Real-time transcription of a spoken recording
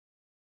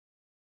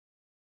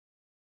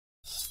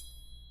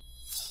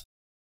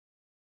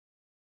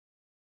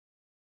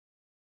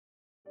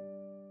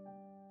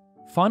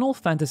Final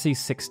Fantasy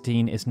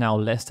XVI is now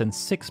less than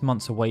 6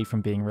 months away from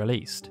being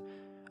released,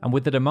 and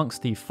with it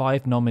amongst the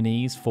 5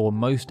 nominees for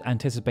Most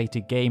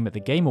Anticipated Game at the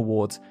Game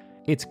Awards,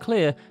 it's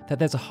clear that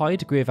there's a high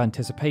degree of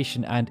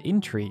anticipation and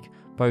intrigue,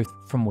 both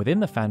from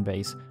within the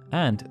fanbase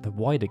and the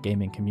wider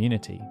gaming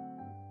community.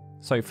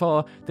 So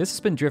far, this has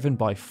been driven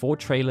by 4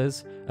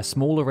 trailers, a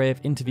small array of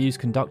interviews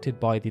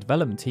conducted by the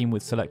development team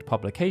with select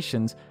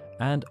publications,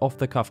 and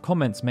off-the-cuff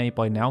comments made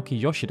by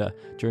Naoki Yoshida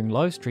during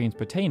live streams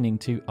pertaining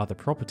to other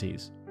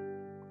properties.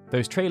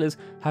 Those trailers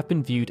have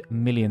been viewed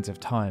millions of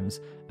times,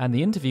 and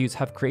the interviews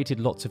have created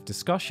lots of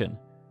discussion,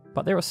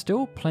 but there are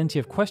still plenty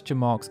of question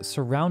marks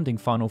surrounding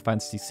Final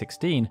Fantasy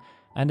XVI,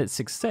 and its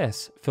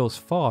success feels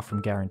far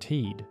from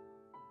guaranteed.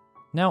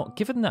 Now,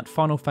 given that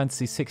Final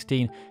Fantasy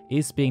XVI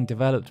is being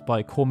developed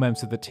by core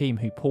members of the team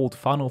who pulled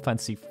Final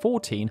Fantasy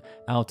XIV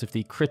out of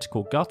the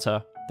critical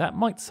gutter, that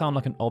might sound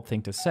like an odd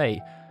thing to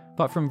say,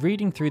 but from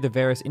reading through the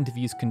various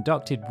interviews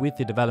conducted with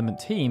the development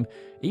team,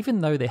 even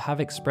though they have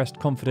expressed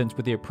confidence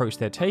with the approach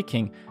they're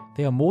taking,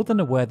 they are more than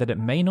aware that it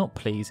may not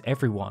please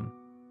everyone.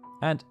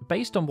 And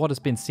based on what has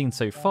been seen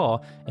so far,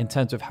 in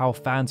terms of how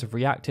fans have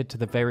reacted to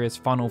the various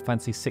Final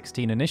Fantasy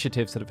XVI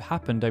initiatives that have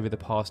happened over the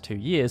past 2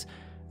 years,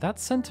 that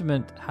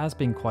sentiment has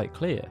been quite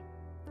clear.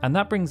 And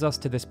that brings us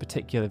to this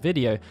particular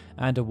video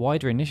and a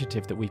wider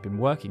initiative that we've been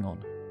working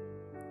on.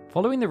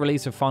 Following the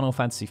release of Final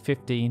Fantasy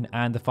XV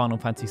and the Final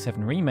Fantasy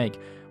VII Remake,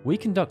 we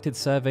conducted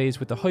surveys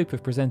with the hope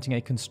of presenting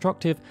a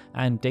constructive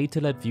and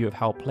data-led view of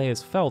how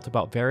players felt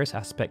about various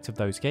aspects of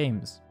those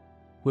games.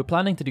 We're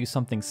planning to do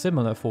something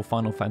similar for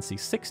Final Fantasy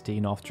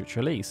XVI after its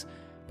release,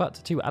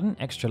 but to add an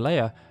extra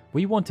layer,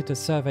 we wanted to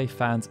survey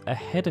fans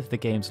ahead of the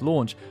game's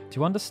launch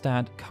to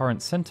understand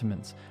current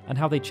sentiments and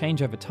how they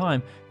change over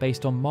time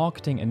based on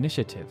marketing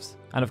initiatives,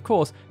 and of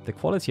course, the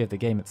quality of the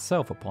game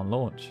itself upon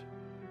launch.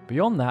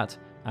 Beyond that,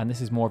 and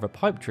this is more of a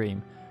pipe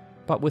dream,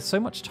 but with so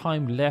much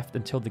time left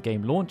until the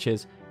game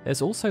launches,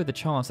 there's also the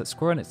chance that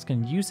Square Enix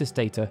can use this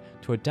data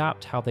to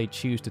adapt how they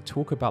choose to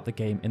talk about the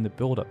game in the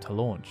build-up to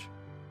launch.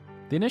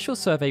 The initial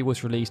survey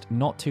was released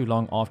not too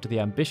long after the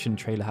Ambition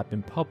trailer had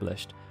been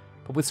published,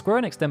 but with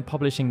Square Enix then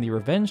publishing the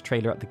Revenge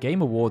trailer at the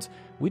Game Awards,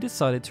 we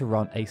decided to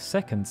run a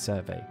second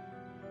survey.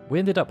 We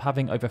ended up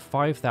having over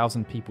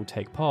 5,000 people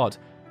take part,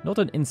 not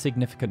an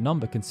insignificant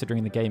number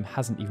considering the game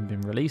hasn't even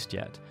been released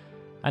yet.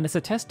 And it's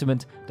a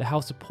testament to how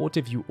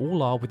supportive you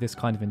all are with this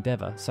kind of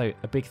endeavour, so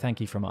a big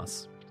thank you from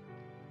us.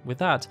 With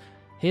that,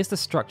 here's the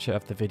structure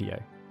of the video.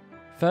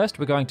 First,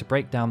 we're going to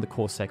break down the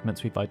core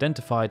segments we've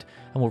identified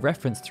and will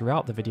reference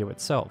throughout the video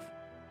itself.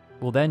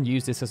 We'll then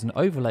use this as an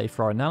overlay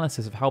for our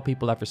analysis of how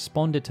people have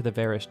responded to the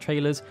various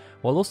trailers,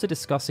 while also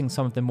discussing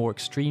some of the more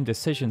extreme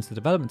decisions the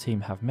development team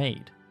have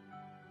made.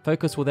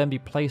 Focus will then be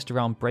placed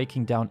around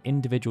breaking down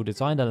individual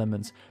design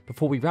elements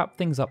before we wrap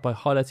things up by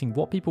highlighting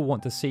what people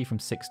want to see from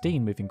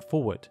 16 moving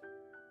forward.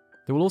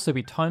 There will also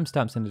be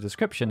timestamps in the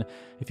description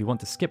if you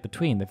want to skip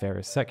between the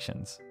various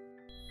sections.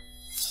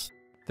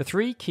 The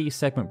 3 key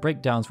segment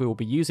breakdowns we will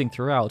be using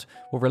throughout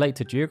will relate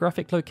to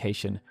geographic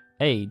location,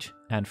 age,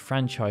 and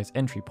franchise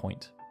entry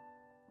point.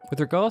 With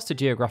regards to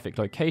geographic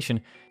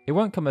location, it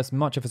won't come as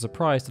much of a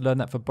surprise to learn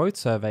that for both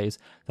surveys,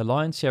 the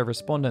lion's share of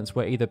respondents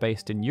were either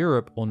based in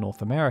Europe or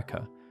North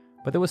America,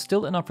 but there were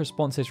still enough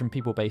responses from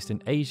people based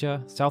in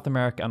Asia, South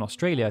America, and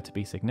Australia to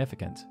be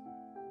significant.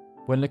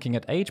 When looking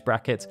at age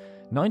brackets,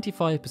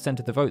 95%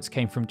 of the votes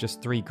came from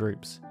just 3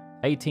 groups: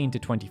 18 to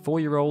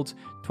 24-year-olds,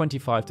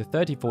 25 to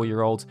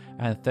 34-year-olds,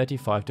 and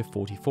 35 to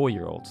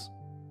 44-year-olds.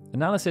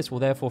 Analysis will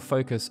therefore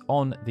focus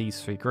on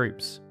these 3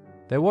 groups.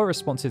 There were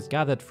responses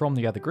gathered from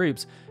the other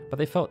groups, but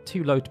they felt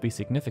too low to be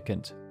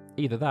significant.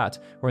 Either that,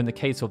 or in the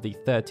case of the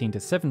 13 to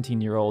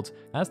 17-year-olds,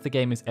 as the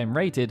game is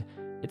M-rated,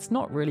 it's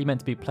not really meant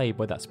to be played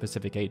by that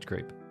specific age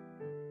group.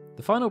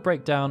 The final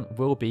breakdown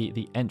will be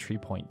the entry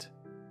point.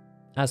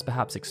 As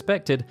perhaps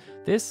expected,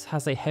 this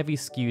has a heavy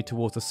skew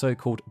towards the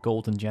so-called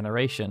golden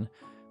generation,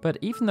 but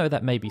even though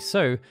that may be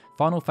so,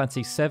 Final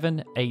Fantasy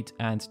VII, 8,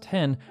 and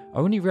 10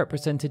 only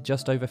represented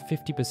just over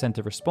 50%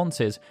 of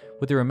responses,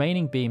 with the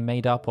remaining being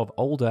made up of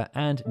older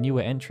and newer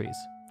entries.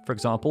 For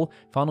example,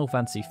 Final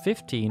Fantasy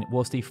XV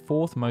was the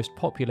 4th most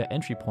popular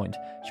entry point,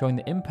 showing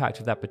the impact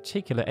of that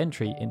particular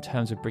entry in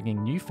terms of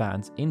bringing new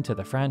fans into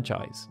the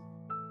franchise.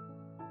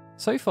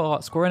 So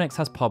far, Square Enix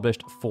has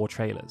published 4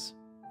 trailers.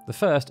 The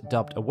first,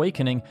 dubbed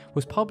Awakening,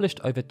 was published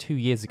over 2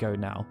 years ago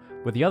now,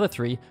 with the other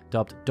 3,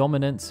 dubbed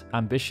Dominance,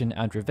 Ambition,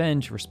 and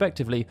Revenge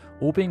respectively,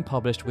 all being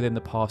published within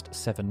the past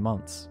 7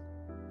 months.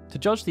 To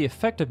judge the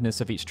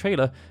effectiveness of each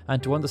trailer,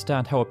 and to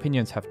understand how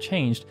opinions have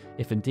changed,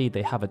 if indeed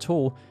they have at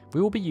all,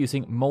 we will be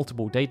using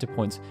multiple data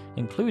points,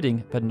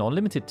 including but not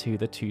limited to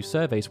the 2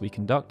 surveys we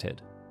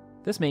conducted.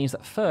 This means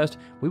that first,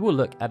 we will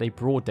look at a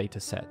broad data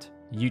set,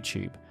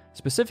 YouTube,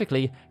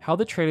 specifically how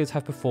the trailers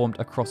have performed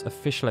across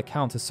official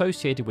accounts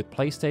associated with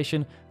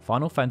PlayStation,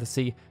 Final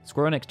Fantasy,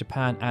 Square Enix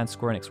Japan and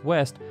Square Enix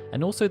West,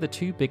 and also the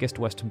 2 biggest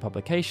Western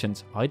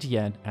publications,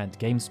 IGN and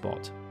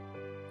GameSpot.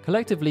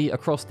 Collectively,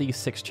 across these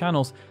 6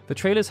 channels, the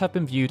trailers have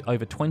been viewed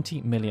over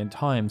 20 million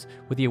times,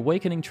 with the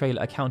Awakening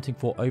trailer accounting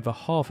for over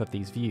half of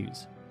these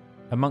views.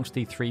 Amongst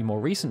the 3 more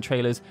recent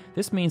trailers,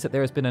 this means that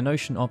there has been a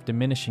notion of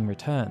diminishing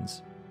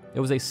returns.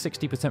 There was a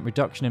 60%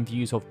 reduction in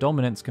views of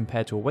Dominance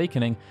compared to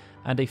Awakening,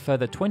 and a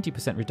further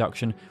 20%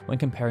 reduction when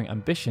comparing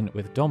Ambition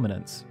with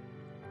Dominance.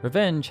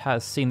 Revenge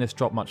has seen this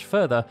drop much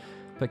further,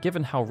 but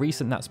given how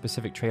recent that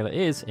specific trailer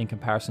is in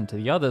comparison to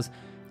the others,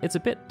 it's a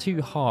bit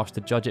too harsh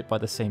to judge it by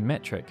the same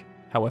metric.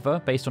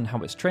 However, based on how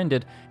it's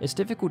trended, it's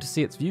difficult to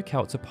see its view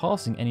count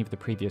surpassing any of the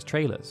previous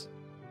trailers.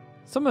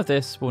 Some of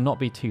this will not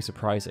be too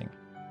surprising.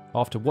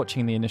 After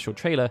watching the initial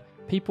trailer,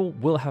 people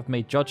will have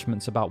made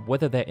judgments about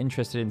whether they're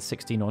interested in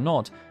 16 or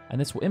not, and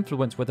this will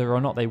influence whether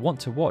or not they want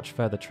to watch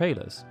further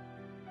trailers.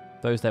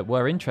 Those that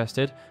were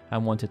interested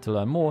and wanted to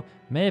learn more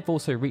may have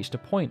also reached a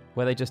point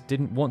where they just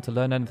didn't want to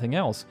learn anything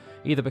else,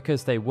 either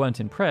because they weren't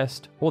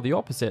impressed, or the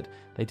opposite,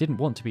 they didn't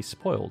want to be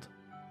spoiled.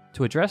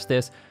 To address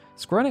this,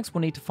 Square Enix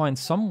will need to find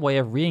some way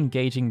of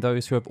re-engaging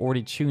those who have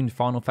already tuned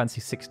Final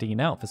Fantasy XVI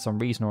out for some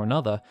reason or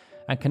another,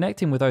 and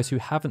connecting with those who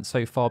haven't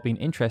so far been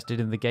interested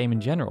in the game in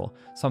general,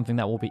 something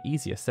that will be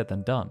easier said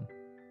than done.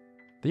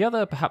 The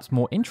other, perhaps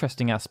more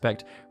interesting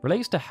aspect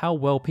relates to how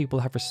well people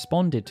have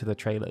responded to the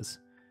trailers.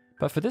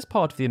 But for this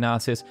part of the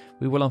analysis,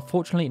 we will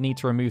unfortunately need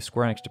to remove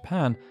Square Enix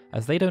Japan,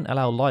 as they don't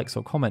allow likes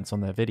or comments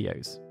on their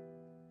videos.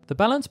 The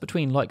balance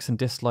between likes and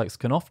dislikes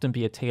can often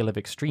be a tale of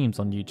extremes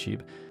on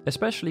YouTube,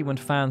 especially when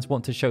fans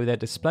want to show their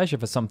displeasure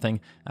for something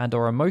and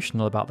are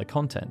emotional about the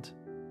content.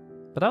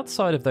 But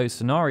outside of those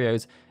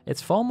scenarios,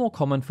 it's far more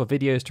common for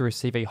videos to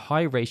receive a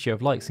high ratio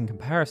of likes in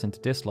comparison to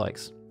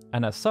dislikes,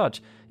 and as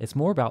such, it's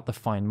more about the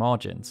fine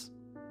margins.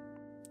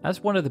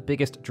 As one of the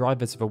biggest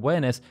drivers of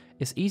awareness,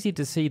 it's easy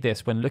to see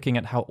this when looking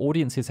at how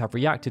audiences have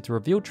reacted to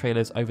reveal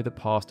trailers over the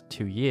past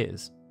 2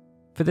 years.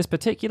 For this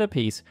particular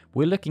piece,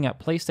 we're looking at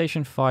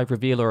PlayStation 5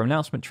 reveal or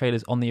announcement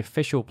trailers on the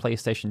official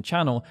PlayStation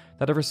channel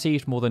that have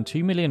received more than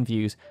 2 million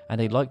views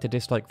and a like to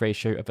dislike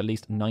ratio of at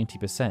least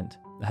 90%.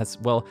 As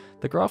well,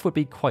 the graph would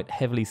be quite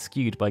heavily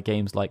skewed by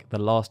games like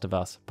The Last of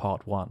Us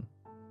Part 1.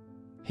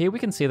 Here we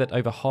can see that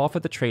over half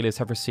of the trailers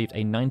have received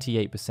a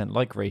 98%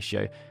 like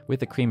ratio, with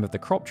the cream of the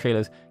crop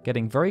trailers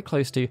getting very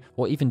close to,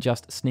 or even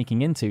just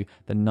sneaking into,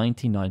 the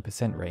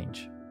 99%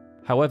 range.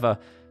 However,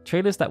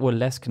 trailers that were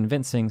less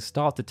convincing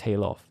start to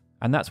tail off,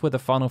 and that's where the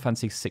Final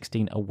Fantasy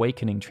XVI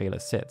Awakening trailer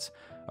sits,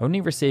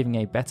 only receiving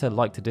a better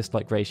like to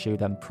dislike ratio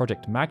than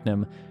Project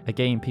Magnum, a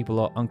game people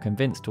are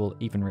unconvinced will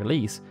even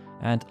release,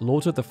 and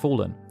Lords of the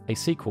Fallen, a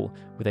sequel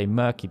with a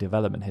murky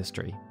development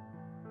history.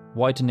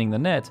 Widening the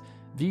net,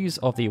 views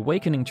of the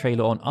Awakening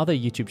trailer on other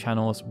YouTube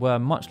channels were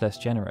much less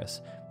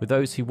generous, with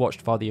those who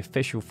watched via the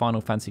official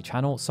Final Fantasy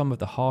channel some of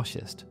the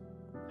harshest.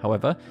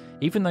 However,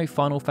 even though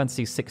Final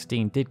Fantasy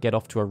XVI did get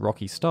off to a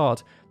rocky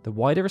start, the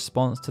wider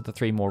response to the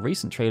 3 more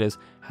recent trailers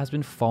has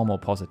been far more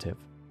positive.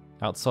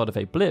 Outside of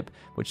a blip,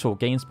 which saw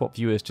GameSpot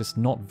viewers just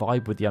not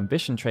vibe with the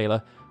Ambition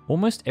trailer,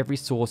 almost every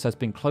source has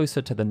been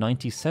closer to the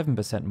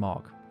 97%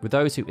 mark, with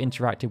those who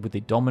interacted with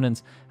the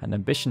Dominance and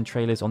Ambition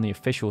trailers on the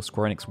official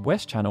Square Enix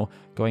West channel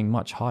going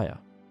much higher.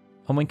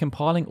 And when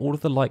compiling all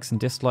of the likes and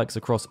dislikes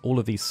across all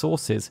of these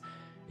sources,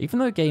 even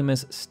though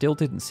gamers still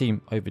didn't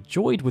seem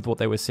overjoyed with what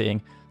they were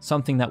seeing,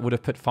 something that would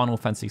have put Final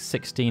Fantasy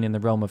XVI in the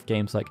realm of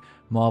games like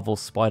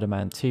Marvel's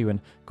Spider-Man 2 and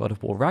God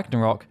of War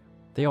Ragnarok,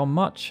 they are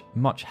much,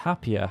 much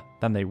happier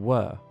than they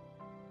were.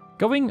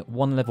 Going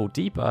one level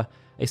deeper,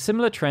 a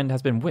similar trend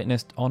has been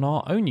witnessed on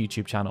our own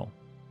YouTube channel.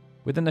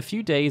 Within a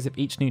few days of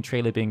each new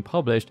trailer being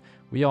published,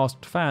 we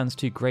asked fans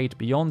to grade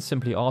beyond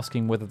simply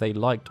asking whether they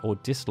liked or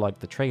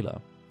disliked the trailer.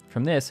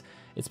 From this,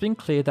 it's been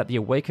clear that the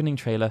Awakening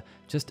trailer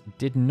just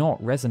did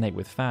not resonate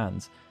with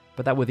fans,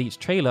 but that with each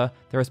trailer,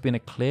 there has been a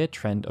clear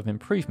trend of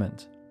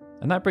improvement.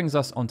 And that brings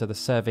us onto the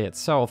survey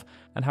itself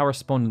and how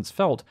respondents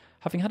felt,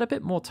 having had a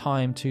bit more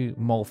time to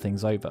mull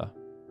things over.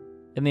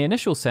 In the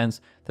initial sense,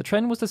 the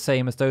trend was the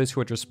same as those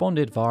who had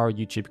responded via our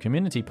YouTube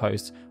community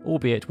posts,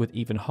 albeit with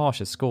even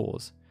harsher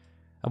scores.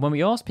 And when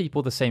we asked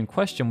people the same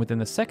question within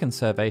the second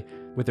survey,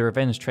 with the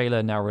Revenge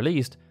trailer now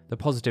released, the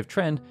positive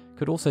trend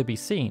could also be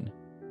seen.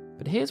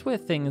 But here's where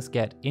things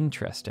get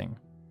interesting.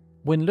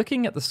 When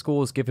looking at the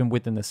scores given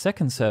within the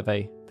second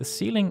survey, the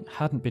ceiling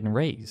hadn't been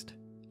raised.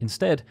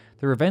 Instead,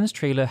 the Revenge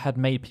trailer had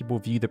made people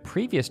view the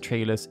previous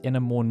trailers in a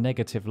more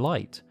negative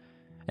light,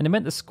 and it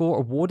meant the score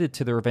awarded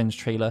to the Revenge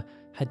trailer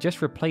had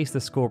just replaced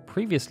the score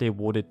previously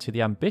awarded to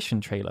the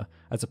Ambition trailer,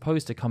 as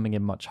opposed to coming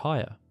in much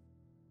higher.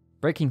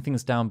 Breaking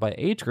things down by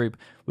age group,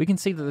 we can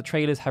see that the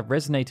trailers have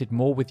resonated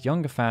more with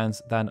younger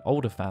fans than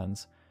older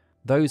fans.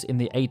 Those in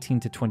the 18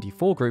 to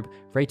 24 group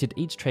rated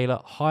each trailer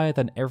higher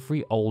than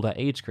every older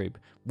age group,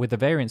 with the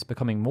variance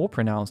becoming more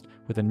pronounced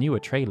with the newer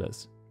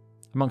trailers.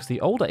 Amongst the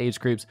older age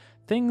groups,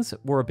 things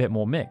were a bit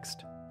more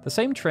mixed. The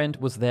same trend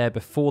was there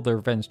before the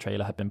Revenge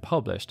trailer had been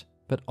published,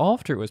 but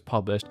after it was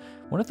published,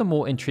 one of the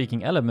more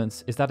intriguing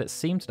elements is that it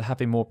seemed to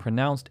have a more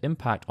pronounced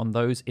impact on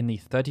those in the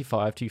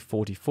 35 to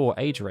 44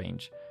 age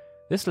range.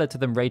 This led to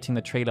them rating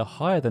the trailer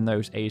higher than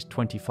those aged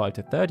 25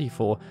 to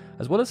 34,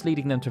 as well as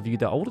leading them to view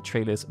the older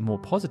trailers more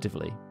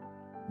positively.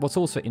 What's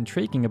also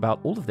intriguing about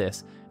all of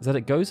this is that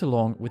it goes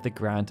along with the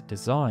grand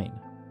design.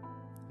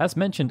 As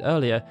mentioned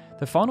earlier,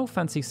 the Final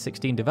Fantasy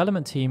XVI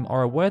development team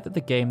are aware that the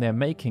game they're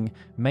making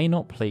may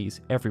not please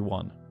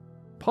everyone.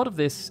 Part of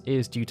this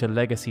is due to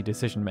legacy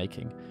decision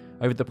making.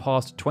 Over the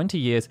past 20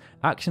 years,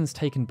 actions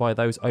taken by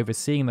those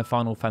overseeing the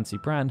Final Fantasy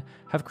brand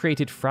have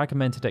created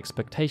fragmented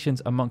expectations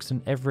amongst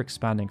an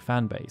ever-expanding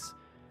fanbase.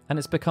 And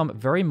it's become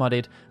very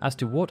muddied as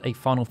to what a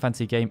Final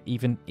Fantasy game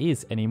even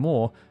is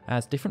anymore,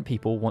 as different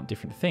people want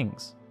different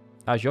things.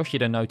 As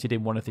Yoshida noted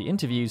in one of the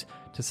interviews,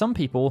 to some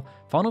people,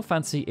 Final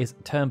Fantasy is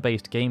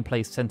turn-based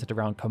gameplay centered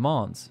around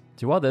commands.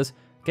 To others,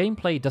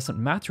 gameplay doesn't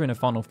matter in a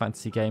Final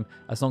Fantasy game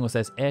as long as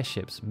there's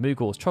airships,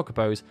 Moogles,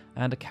 chocobos,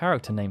 and a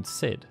character named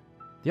Cid.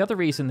 The other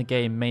reason the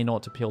game may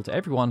not appeal to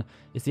everyone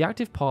is the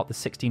active part the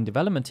 16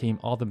 development team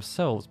are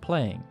themselves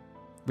playing.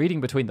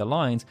 Reading between the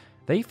lines,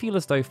 they feel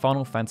as though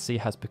Final Fantasy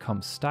has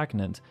become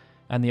stagnant,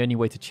 and the only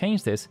way to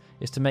change this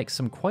is to make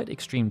some quite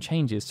extreme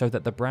changes so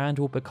that the brand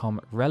will become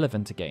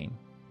relevant again.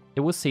 It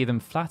will see them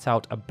flat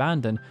out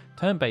abandon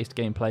turn-based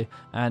gameplay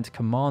and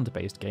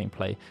command-based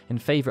gameplay in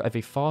favour of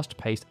a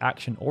fast-paced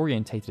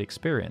action-orientated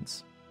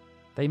experience.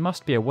 They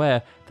must be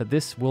aware that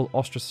this will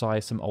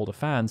ostracize some older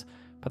fans,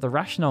 but the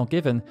rationale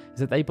given is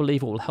that they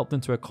believe it will help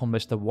them to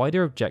accomplish the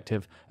wider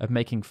objective of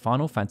making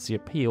Final Fantasy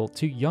appeal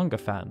to younger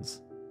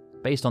fans.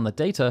 Based on the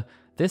data,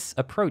 this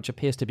approach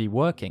appears to be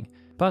working,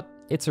 but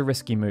it's a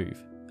risky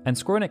move. And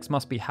Square Enix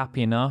must be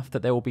happy enough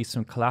that there will be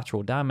some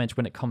collateral damage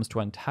when it comes to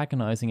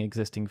antagonizing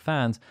existing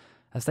fans,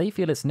 as they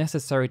feel it's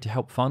necessary to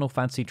help Final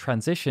Fantasy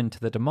transition to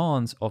the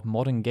demands of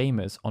modern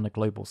gamers on a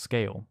global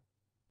scale.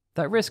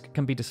 That risk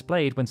can be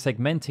displayed when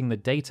segmenting the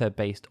data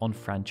based on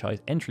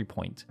franchise entry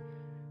point.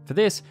 For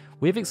this,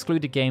 we've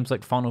excluded games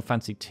like Final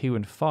Fantasy II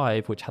and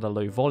V, which had a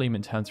low volume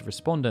in terms of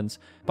respondents,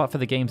 but for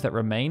the games that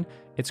remain,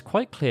 it's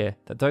quite clear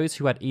that those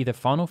who had either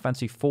Final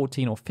Fantasy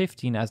XIV or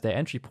XV as their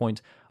entry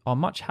point are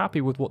much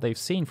happier with what they've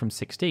seen from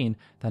 16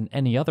 than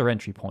any other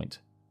entry point.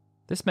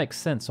 This makes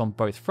sense on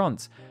both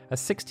fronts, as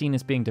 16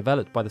 is being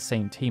developed by the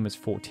same team as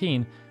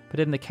 14, but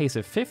in the case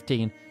of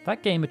 15,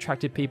 that game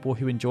attracted people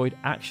who enjoyed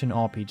action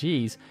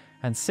RPGs,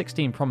 and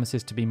 16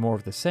 promises to be more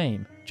of the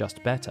same,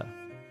 just better.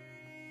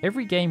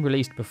 Every game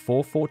released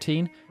before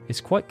 14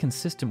 is quite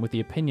consistent with the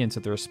opinions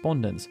of the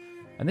respondents,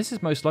 and this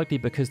is most likely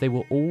because they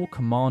were all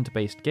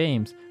command-based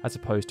games as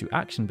opposed to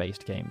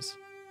action-based games.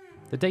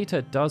 The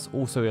data does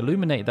also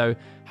illuminate, though,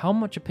 how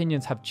much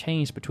opinions have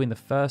changed between the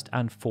first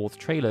and fourth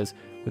trailers,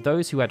 with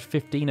those who had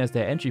 15 as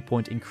their entry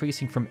point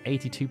increasing from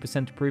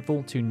 82%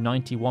 approval to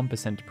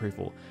 91%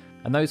 approval,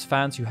 and those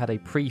fans who had a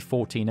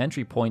pre-14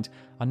 entry point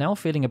are now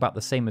feeling about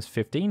the same as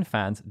 15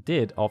 fans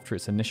did after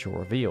its initial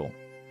reveal.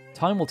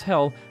 Time will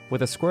tell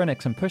whether Square Enix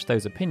can push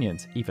those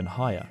opinions even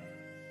higher.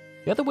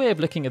 The other way of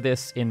looking at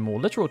this in more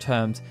literal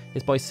terms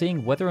is by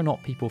seeing whether or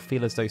not people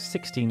feel as though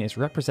 16 is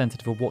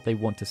representative of what they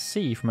want to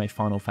see from a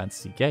Final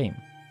Fantasy game.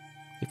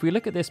 If we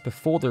look at this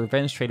before the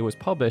Revenge trailer was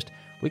published,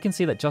 we can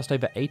see that just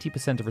over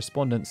 80% of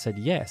respondents said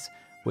yes,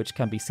 which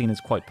can be seen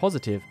as quite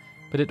positive,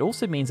 but it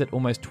also means that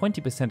almost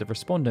 20% of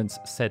respondents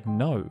said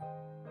no.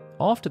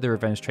 After the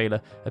Revenge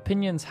trailer,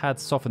 opinions had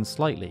softened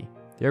slightly.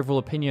 The overall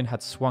opinion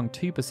had swung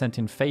 2%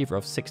 in favour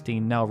of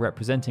 16 now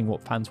representing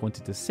what fans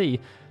wanted to see,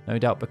 no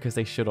doubt because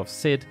they showed off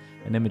Cid,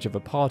 an image of a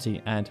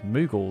party, and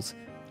Moogles.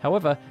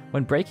 However,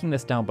 when breaking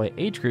this down by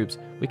age groups,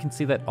 we can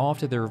see that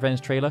after the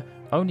Revenge trailer,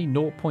 only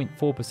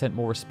 0.4%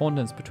 more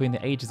respondents between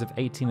the ages of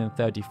 18 and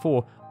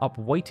 34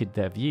 upweighted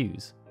their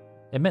views.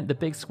 It meant the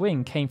big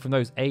swing came from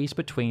those aged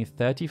between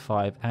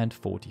 35 and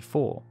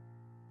 44.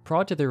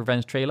 Prior to the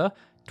Revenge trailer,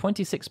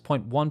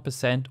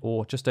 26.1%,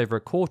 or just over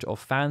a quarter of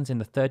fans in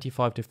the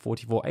 35 to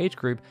 44 age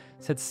group,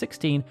 said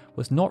 16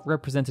 was not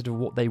representative of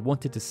what they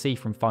wanted to see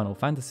from Final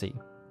Fantasy.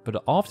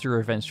 But after the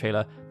Revenge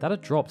trailer, that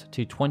had dropped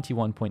to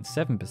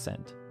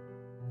 21.7%.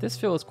 This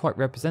feels quite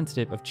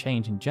representative of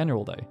change in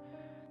general though.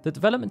 The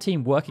development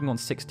team working on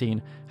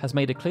 16 has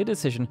made a clear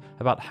decision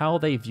about how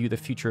they view the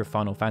future of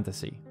Final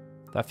Fantasy.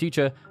 That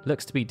future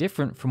looks to be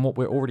different from what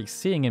we're already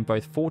seeing in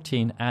both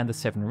 14 and the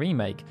 7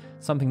 remake,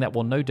 something that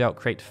will no doubt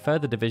create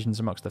further divisions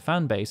amongst the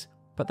fanbase,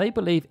 but they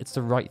believe it's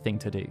the right thing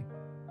to do.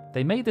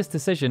 They made this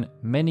decision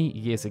many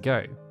years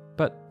ago,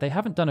 but they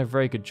haven't done a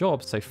very good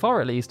job, so far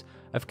at least,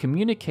 of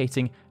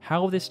communicating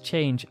how this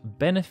change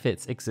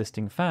benefits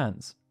existing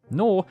fans,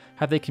 nor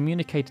have they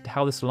communicated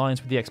how this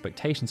aligns with the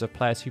expectations of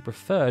players who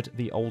preferred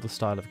the older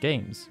style of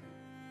games.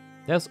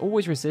 There's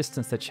always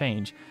resistance to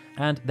change,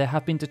 and there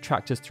have been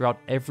detractors throughout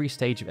every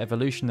stage of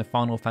evolution the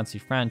Final Fantasy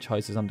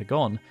franchise has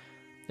undergone.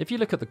 If you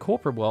look at the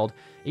corporate world,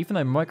 even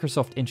though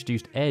Microsoft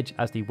introduced Edge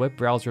as the web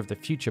browser of the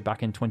future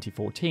back in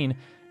 2014,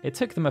 it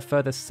took them a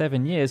further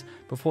 7 years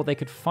before they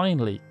could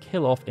finally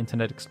kill off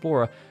Internet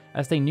Explorer,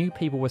 as they knew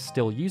people were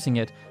still using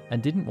it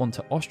and didn't want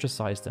to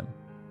ostracize them.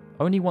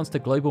 Only once the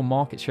global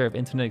market share of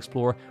Internet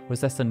Explorer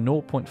was less than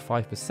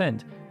 0.5%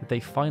 did they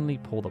finally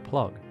pull the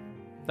plug.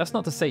 That's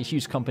not to say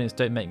huge companies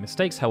don't make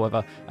mistakes,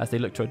 however, as they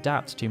look to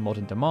adapt to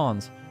modern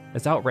demands,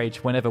 There's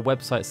outrage whenever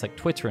websites like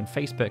Twitter and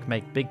Facebook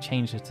make big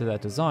changes to their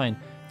design,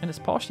 and it's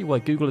partially why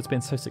Google has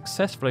been so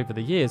successful over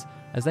the years,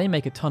 as they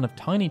make a ton of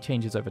tiny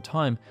changes over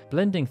time,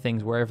 blending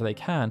things wherever they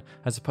can,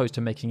 as opposed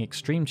to making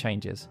extreme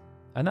changes.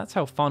 And that's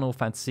how Final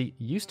Fantasy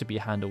used to be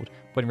handled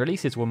when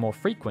releases were more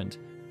frequent.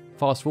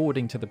 Fast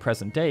forwarding to the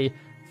present day,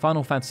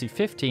 Final Fantasy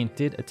XV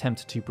did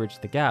attempt to bridge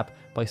the gap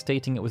by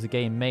stating it was a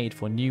game made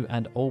for new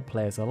and old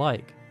players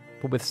alike.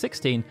 But with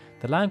 16,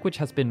 the language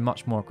has been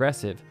much more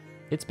aggressive.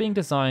 It's being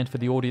designed for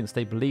the audience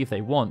they believe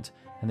they want,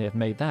 and they have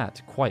made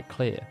that quite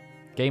clear.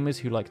 Gamers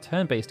who like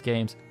turn-based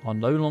games are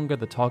no longer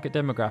the target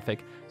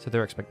demographic, so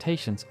their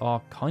expectations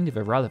are kind of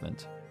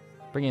irrelevant.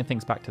 Bringing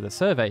things back to the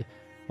survey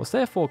was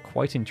therefore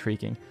quite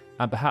intriguing,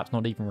 and perhaps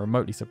not even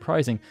remotely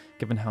surprising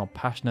given how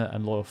passionate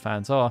and loyal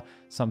fans are,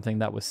 something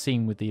that was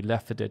seen with the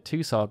Left 4 Dead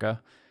 2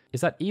 saga,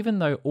 is that even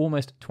though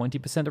almost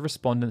 20% of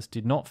respondents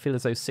did not feel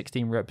as though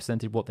 16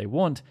 represented what they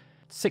want,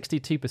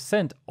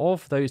 62%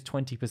 of those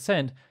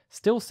 20%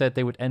 still said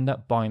they would end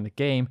up buying the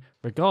game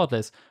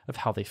regardless of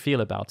how they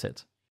feel about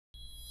it.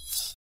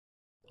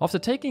 After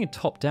taking a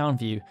top-down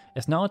view,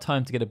 it's now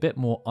time to get a bit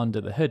more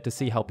under the hood to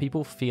see how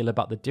people feel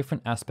about the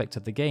different aspects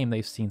of the game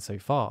they've seen so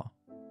far.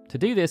 To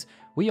do this,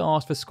 we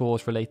asked for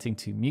scores relating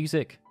to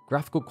music,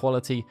 graphical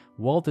quality,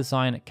 world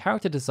design,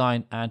 character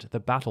design, and the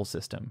battle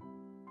system.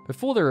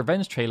 Before the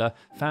Revenge trailer,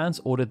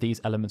 fans ordered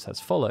these elements as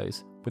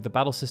follows, with the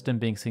battle system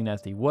being seen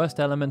as the worst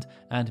element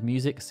and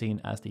music seen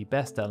as the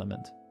best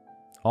element.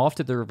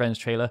 After the Revenge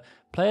trailer,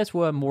 players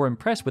were more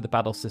impressed with the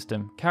battle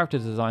system, character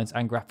designs,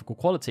 and graphical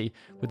quality,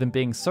 with them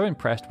being so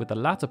impressed with the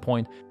latter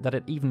point that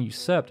it even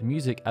usurped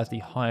music as the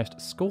highest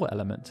score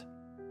element.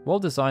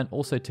 World design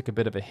also took a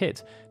bit of a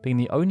hit, being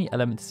the only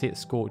element to see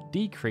its score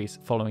decrease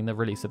following the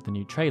release of the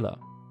new trailer.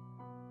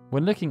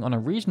 When looking on a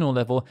regional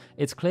level,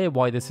 it's clear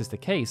why this is the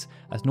case,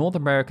 as North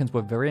Americans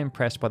were very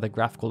impressed by the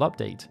graphical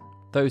update.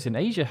 Those in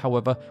Asia,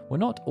 however, were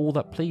not all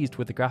that pleased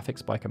with the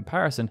graphics by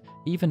comparison,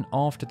 even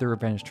after the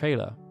Revenge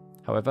trailer.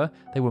 However,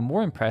 they were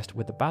more impressed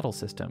with the battle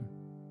system.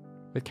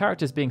 With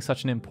characters being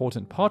such an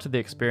important part of the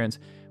experience,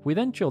 we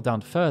then drilled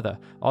down further,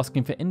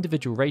 asking for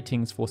individual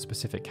ratings for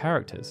specific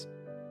characters.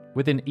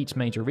 Within each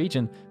major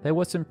region, there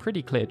were some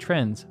pretty clear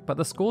trends, but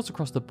the scores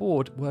across the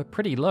board were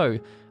pretty low,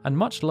 and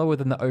much lower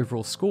than the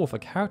overall score for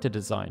character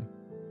design.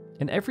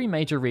 In every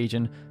major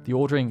region, the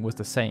ordering was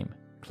the same.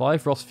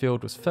 Clive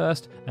Rossfield was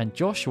first, and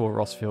Joshua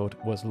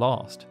Rossfield was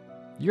last.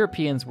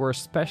 Europeans were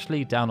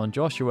especially down on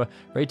Joshua,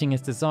 rating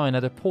his design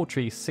at a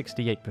paltry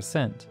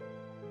 68%.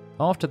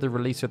 After the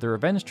release of the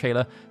Revenge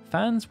trailer,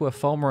 fans were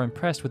far more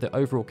impressed with the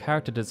overall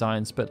character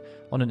designs, but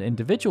on an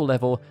individual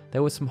level,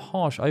 there were some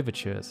harsh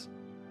overtures.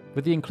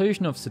 With the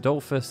inclusion of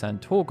Sidolphus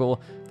and Torgal,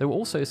 there were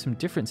also some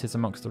differences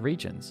amongst the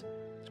regions.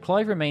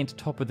 Clive remained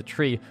top of the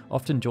tree,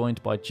 often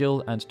joined by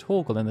Jill and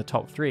Torgal in the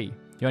top 3.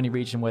 The only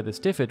region where this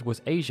differed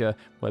was Asia,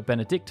 where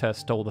Benedicta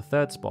stole the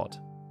 3rd spot.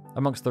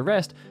 Amongst the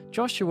rest,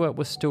 Joshua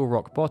was still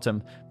rock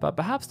bottom, but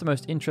perhaps the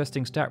most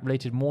interesting stat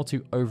related more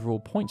to overall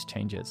points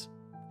changes.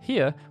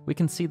 Here, we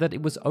can see that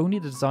it was only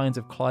the designs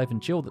of Clive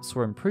and Jill that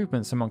saw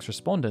improvements amongst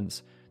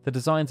respondents. The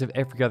designs of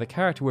every other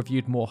character were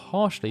viewed more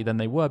harshly than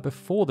they were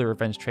before the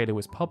Revenge trailer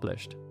was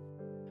published.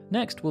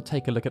 Next, we'll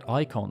take a look at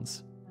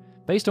icons.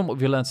 Based on what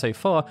we've learned so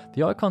far,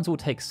 the icons will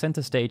take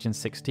center stage in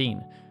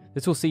 16.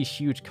 This will see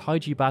huge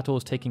kaiju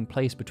battles taking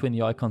place between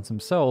the icons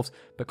themselves,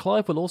 but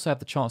Clive will also have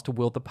the chance to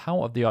wield the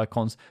power of the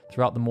icons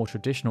throughout the more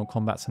traditional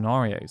combat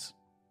scenarios.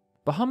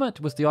 Bahamut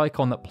was the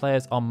icon that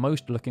players are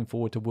most looking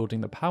forward to wielding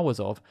the powers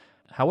of.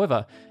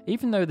 However,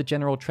 even though the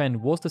general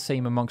trend was the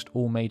same amongst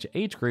all major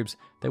age groups,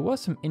 there were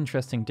some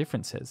interesting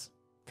differences.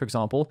 For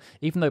example,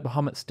 even though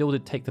Bahamut still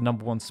did take the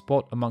number 1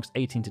 spot amongst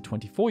 18 to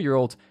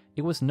 24-year-olds,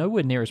 it was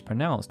nowhere near as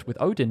pronounced,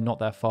 with Odin not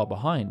that far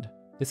behind.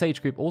 This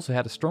age group also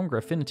had a stronger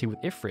affinity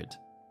with Ifrit.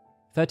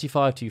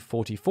 35 to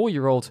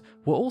 44-year-olds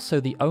were also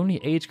the only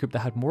age group that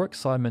had more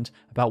excitement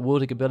about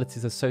wielding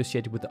abilities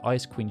associated with the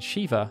Ice Queen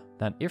Shiva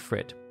than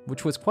Ifrit,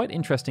 which was quite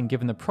interesting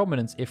given the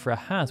prominence Ifrit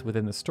has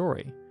within the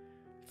story.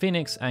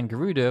 Phoenix and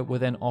Garuda were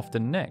then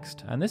often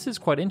next, and this is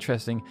quite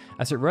interesting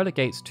as it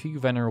relegates 2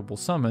 venerable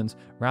summons,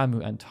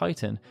 Ramu and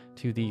Titan,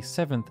 to the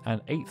 7th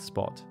and 8th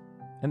spot.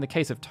 In the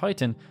case of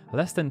Titan,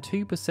 less than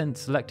 2%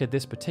 selected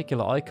this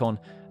particular icon,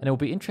 and it will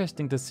be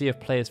interesting to see if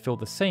players feel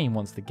the same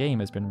once the game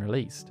has been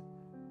released.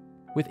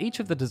 With each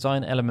of the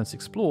design elements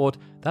explored,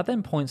 that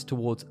then points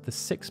towards the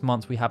 6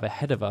 months we have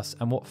ahead of us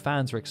and what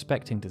fans are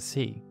expecting to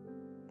see.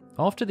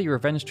 After the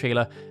Revenge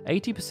trailer,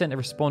 80% of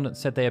respondents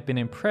said they had been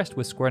impressed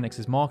with Square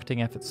Enix's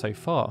marketing efforts so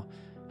far.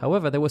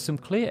 However, there were some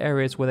clear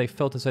areas where they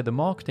felt as though the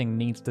marketing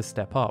needs to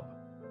step up.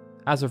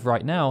 As of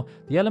right now,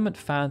 the element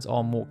fans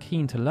are more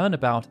keen to learn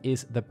about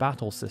is the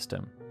battle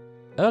system.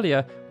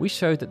 Earlier, we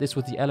showed that this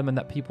was the element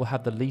that people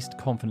have the least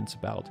confidence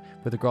about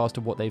with regards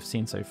to what they've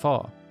seen so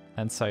far.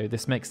 And so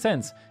this makes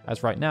sense,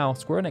 as right now,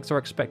 Square Enix are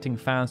expecting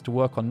fans to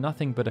work on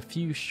nothing but a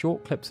few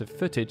short clips of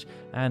footage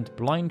and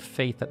blind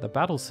faith that the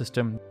battle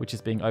system, which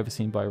is being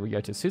overseen by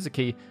Ryota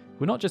Suzuki,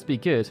 will not just be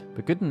good,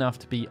 but good enough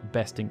to be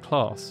best in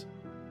class.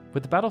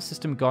 With the battle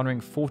system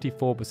garnering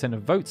 44%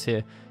 of votes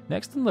here,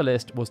 next on the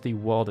list was the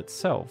world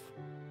itself.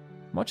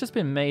 Much has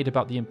been made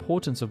about the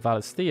importance of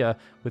Valisthea,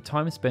 with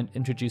time spent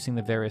introducing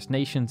the various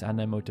nations and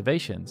their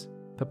motivations,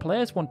 but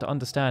players want to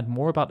understand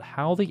more about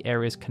how the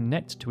areas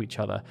connect to each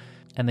other,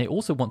 and they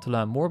also want to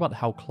learn more about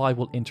how Clive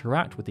will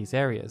interact with these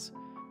areas.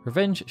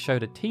 Revenge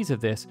showed a tease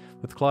of this,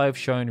 with Clive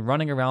shown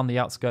running around the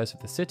outskirts of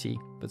the city,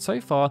 but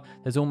so far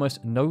there's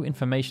almost no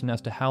information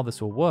as to how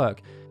this will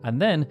work, and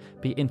then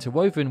be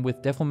interwoven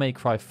with Devil May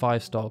Cry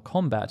 5 style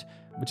combat,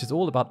 which is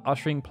all about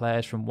ushering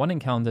players from one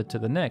encounter to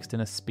the next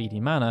in a speedy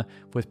manner,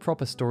 with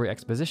proper story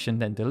exposition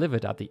then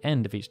delivered at the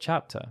end of each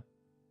chapter.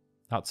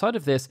 Outside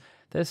of this,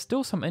 there's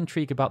still some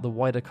intrigue about the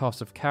wider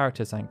cast of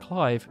characters and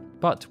Clive,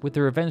 but with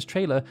the Revenge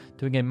trailer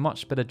doing a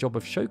much better job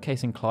of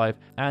showcasing Clive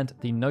and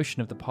the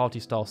notion of the party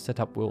style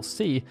setup we'll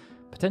see,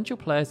 potential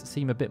players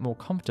seem a bit more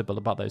comfortable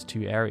about those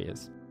two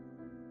areas.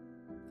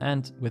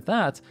 And with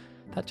that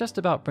just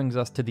about brings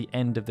us to the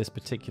end of this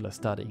particular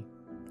study.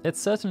 It's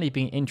certainly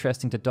been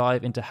interesting to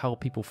dive into how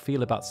people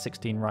feel about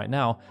 16 right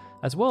now,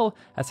 as well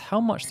as how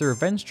much the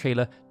Revenge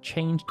trailer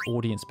changed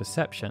audience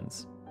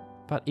perceptions.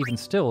 But even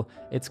still,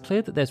 it's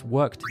clear that there's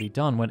work to be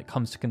done when it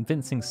comes to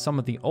convincing some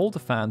of the older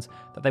fans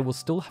that they will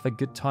still have a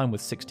good time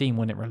with 16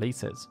 when it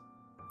releases.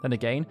 Then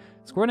again,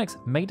 Square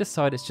Enix may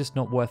decide it's just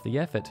not worth the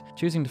effort,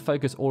 choosing to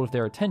focus all of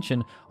their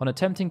attention on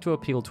attempting to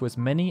appeal to as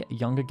many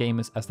younger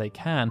gamers as they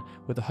can,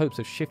 with the hopes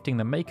of shifting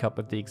the makeup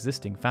of the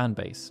existing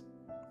fanbase.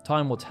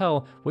 Time will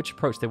tell which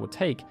approach they will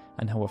take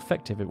and how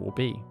effective it will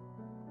be.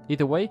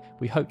 Either way,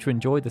 we hope to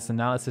enjoy this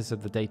analysis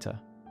of the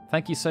data.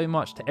 Thank you so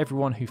much to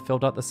everyone who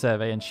filled out the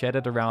survey and shared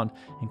it around,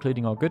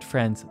 including our good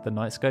friends, the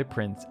Night Sky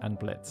Prince and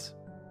Blitz.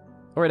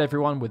 Alright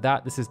everyone, with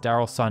that, this is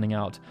Daryl signing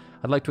out.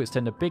 I'd like to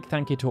extend a big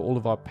thank you to all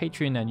of our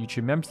Patreon and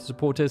YouTube members and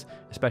supporters,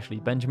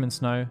 especially Benjamin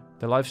Snow,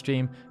 the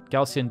livestream,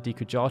 Galcian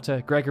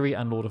Dikujata, Gregory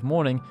and Lord of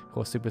Morning,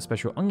 who are super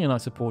special Onion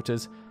Knight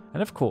supporters,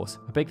 and of course,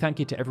 a big thank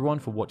you to everyone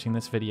for watching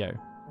this video.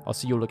 I'll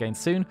see you all again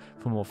soon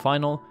for more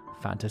Final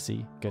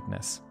Fantasy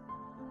goodness.